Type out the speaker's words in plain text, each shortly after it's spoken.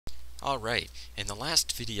Alright, in the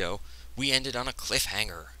last video, we ended on a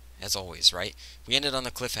cliffhanger, as always, right? We ended on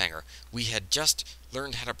a cliffhanger. We had just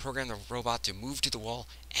learned how to program the robot to move to the wall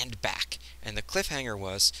and back. And the cliffhanger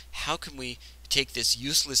was, how can we take this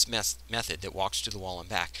useless method that walks to the wall and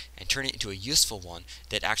back and turn it into a useful one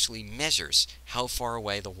that actually measures how far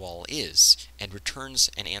away the wall is and returns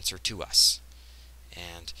an answer to us.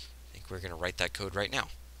 And I think we're going to write that code right now.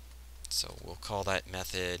 So we'll call that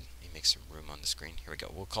method, let me make some room on the screen, here we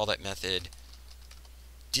go. We'll call that method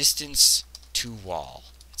distanceToWall.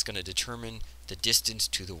 It's going to determine the distance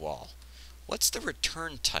to the wall. What's the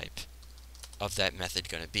return type of that method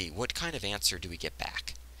going to be? What kind of answer do we get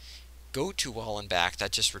back? Go to wall and back,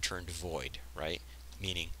 that just returned void, right?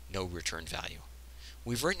 Meaning no return value.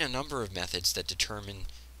 We've written a number of methods that determine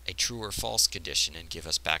a true or false condition and give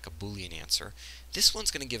us back a Boolean answer. This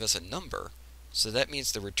one's going to give us a number, so that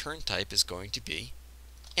means the return type is going to be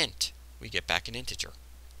int. We get back an integer.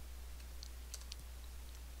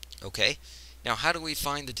 Okay, now how do we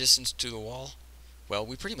find the distance to the wall? Well,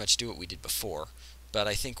 we pretty much do what we did before, but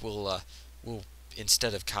I think we'll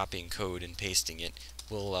instead of copying code and pasting it,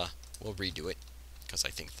 we'll redo it because I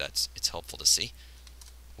think it's helpful to see.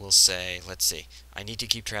 We'll say, let's see, I need to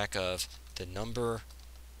keep track of the number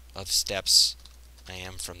of steps I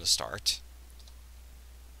am from the start.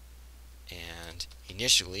 And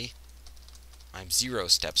initially, I'm 0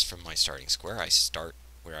 steps from my starting square. I start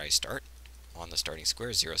where I start on the starting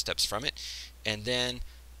square, 0 steps from it. And then,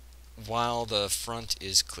 while the front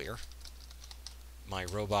is clear, my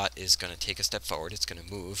robot is going to take a step forward. It's going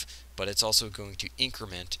to move, but it's also going to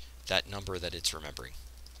increment that number that it's remembering.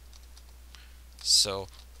 So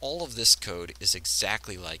all of this code is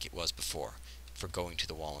exactly like it was before for going to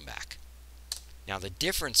the wall and back. Now the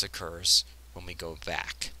difference occurs when we go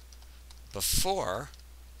back. Before,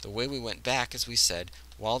 the way we went back is we said,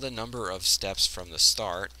 while the number of steps from the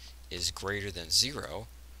start is greater than 0,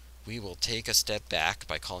 we will take a step back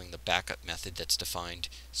by calling the backup method that's defined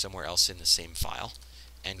somewhere else in the same file,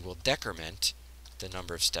 and we'll decrement the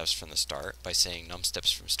number of steps from the start by saying num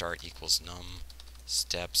steps from start equals num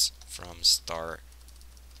steps from start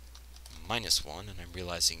minus 1, and I'm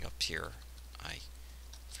realizing up here I,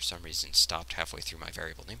 for some reason, stopped halfway through my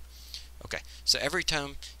variable name. Okay, so every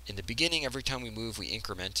time, in the beginning, every time we move, we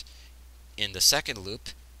increment. In the second loop,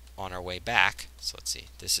 on our way back, so let's see,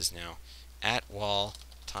 this is now at wall,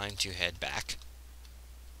 time to head back.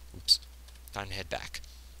 Oops, time to head back.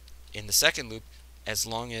 In the second loop, as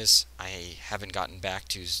long as I haven't gotten back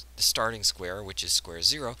to the starting square, which is square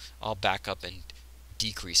 0, I'll back up and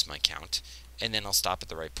decrease my count, and then I'll stop at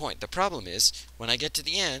the right point. The problem is, when I get to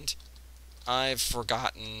the end, I've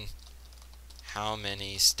forgotten how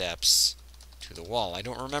many steps to the wall. I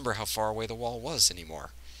don't remember how far away the wall was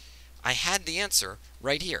anymore. I had the answer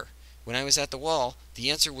right here. When I was at the wall, the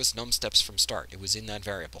answer was num steps from start. It was in that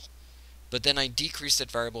variable. But then I decreased that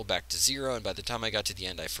variable back to 0, and by the time I got to the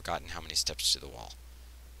end, I've forgotten how many steps to the wall.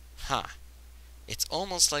 It's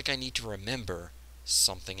almost like I need to remember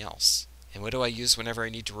something else. And what do I use whenever I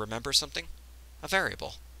need to remember something? A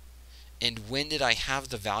variable. And when did I have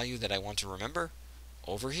the value that I want to remember?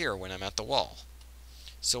 Over here, when I'm at the wall.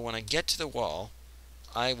 So when I get to the wall,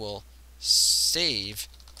 I will save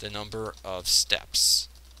the number of steps,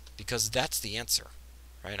 because that's the answer,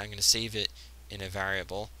 right? I'm going to save it in a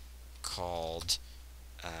variable called,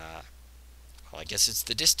 well, I guess it's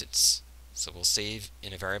the distance. So we'll save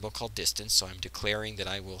in a variable called distance, so I'm declaring that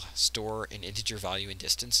I will store an integer value in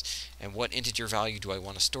distance. And what integer value do I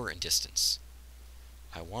want to store in distance?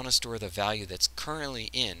 I want to store the value that's currently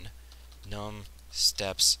in num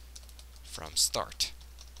steps from start.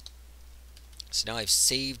 So now I've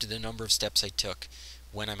saved the number of steps I took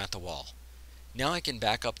when I'm at the wall. Now I can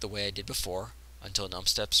back up the way I did before until num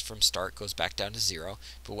steps from start goes back down to 0,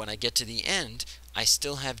 but when I get to the end, I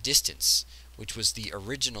still have distance, which was the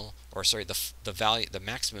original, or sorry, the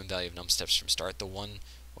maximum value of num steps from start, the one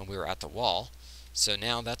when we were at the wall. So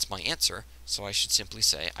now that's my answer, so I should simply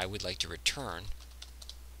say I would like to return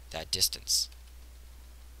that distance.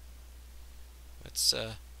 Let's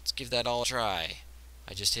give that all a try.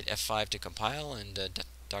 I just hit F5 to compile, and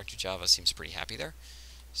Dr. Java seems pretty happy there.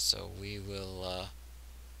 So we will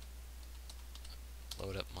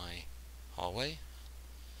load up my hallway,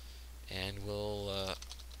 and we'll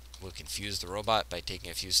confuse the robot by taking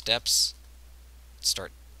a few steps.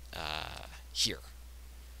 Start here.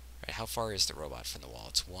 Right, how far is the robot from the wall?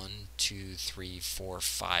 It's 1, 2, 3, 4,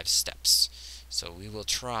 5 steps. So we will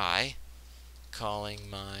try calling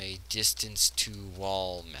my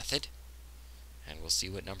distanceToWall method, and we'll see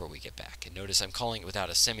what number we get back. And notice I'm calling it without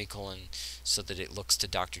a semicolon so that it looks to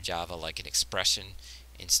Dr. Java like an expression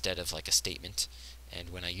instead of like a statement. And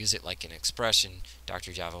when I use it like an expression,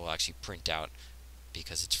 Dr. Java will actually print out,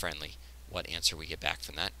 because it's friendly, what answer we get back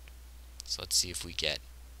from that. So let's see if we get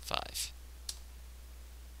 5.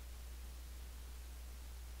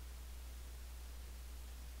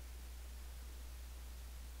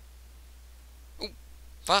 Ooh,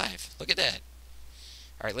 5. Look at that.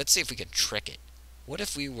 All right, let's see if we can trick it. What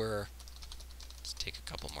if we were... Let's take a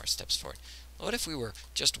couple more steps forward. What if we were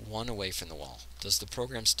just 1 away from the wall? Does the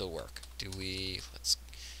program still work?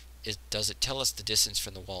 Does it tell us the distance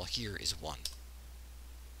from the wall here is 1?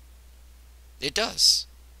 It does.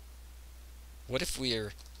 What if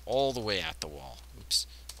we're all the way at the wall? Oops,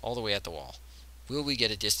 all the way at the wall. Will we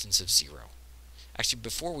get a distance of 0? Actually,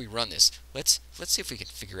 before we run this, let's see if we can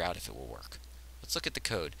figure out if it will work. Let's look at the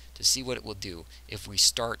code to see what it will do if we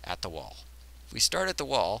start at the wall. If we start at the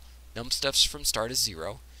wall, num steps from start is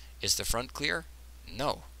 0. Is the front clear?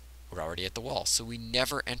 No. We're already at the wall, so we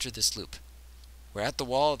never enter this loop. We're at the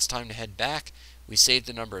wall, it's time to head back. We save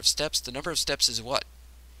the number of steps. The number of steps is what?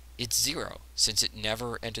 It's 0. Since it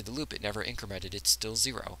never entered the loop, it never incremented, it's still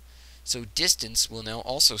 0. So distance will now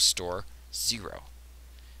also store 0.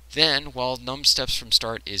 Then, while num steps from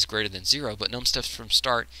start is greater than 0, but num steps from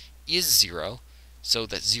start is 0, so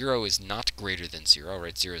that 0 is not greater than 0,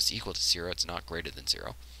 right? 0 is equal to 0, it's not greater than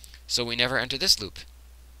 0. So we never enter this loop.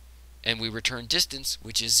 And we return distance,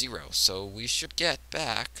 which is 0. So we should get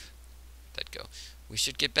back, we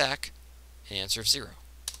should get back an answer of 0.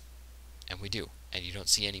 And we do. And you don't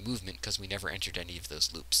see any movement because we never entered any of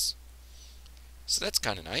those loops. So that's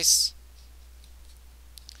kind of nice.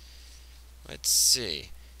 Let's see.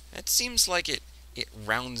 That seems like it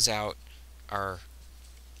rounds out our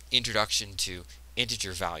introduction to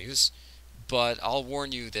integer values, but I'll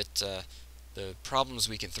warn you that the problems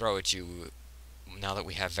we can throw at you now that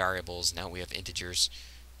we have variables, now we have integers,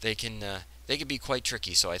 they can be quite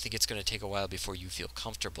tricky, so I think it's going to take a while before you feel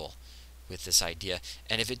comfortable with this idea.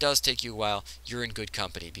 And if it does take you a while, you're in good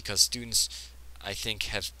company, because students, I think,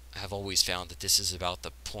 have always found that this is about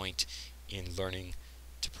the point in learning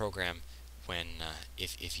to program when,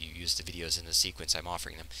 if you use the videos in the sequence I'm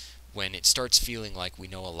offering them, when it starts feeling like we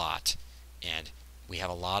know a lot, and we have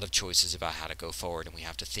a lot of choices about how to go forward, and we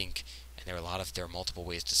have to think, and there are multiple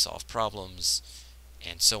ways to solve problems,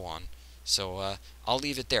 and so on. So I'll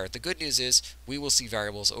leave it there. The good news is we will see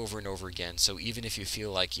variables over and over again, so even if you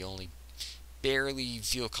feel like you only barely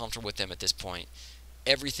feel comfortable with them at this point,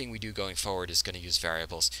 everything we do going forward is going to use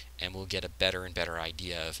variables, and we'll get a better and better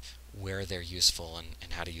idea of where they're useful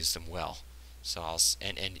and how to use them well. So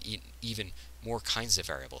even more kinds of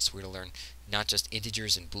variables. We're going to learn not just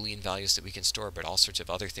integers and Boolean values that we can store, but all sorts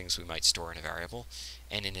of other things we might store in a variable.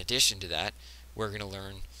 And in addition to that, we're going to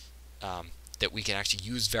learn that we can actually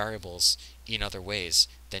use variables in other ways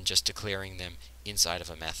than just declaring them inside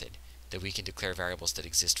of a method. That we can declare variables that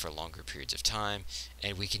exist for longer periods of time,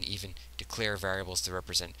 and we can even declare variables that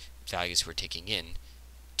represent values we're taking in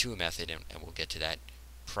to a method, and we'll get to that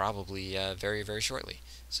probably very, very shortly.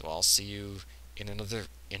 So I'll see you in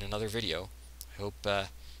another video. Hope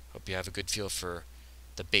you have a good feel for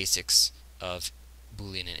the basics of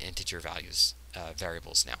Boolean and integer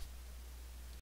variables now.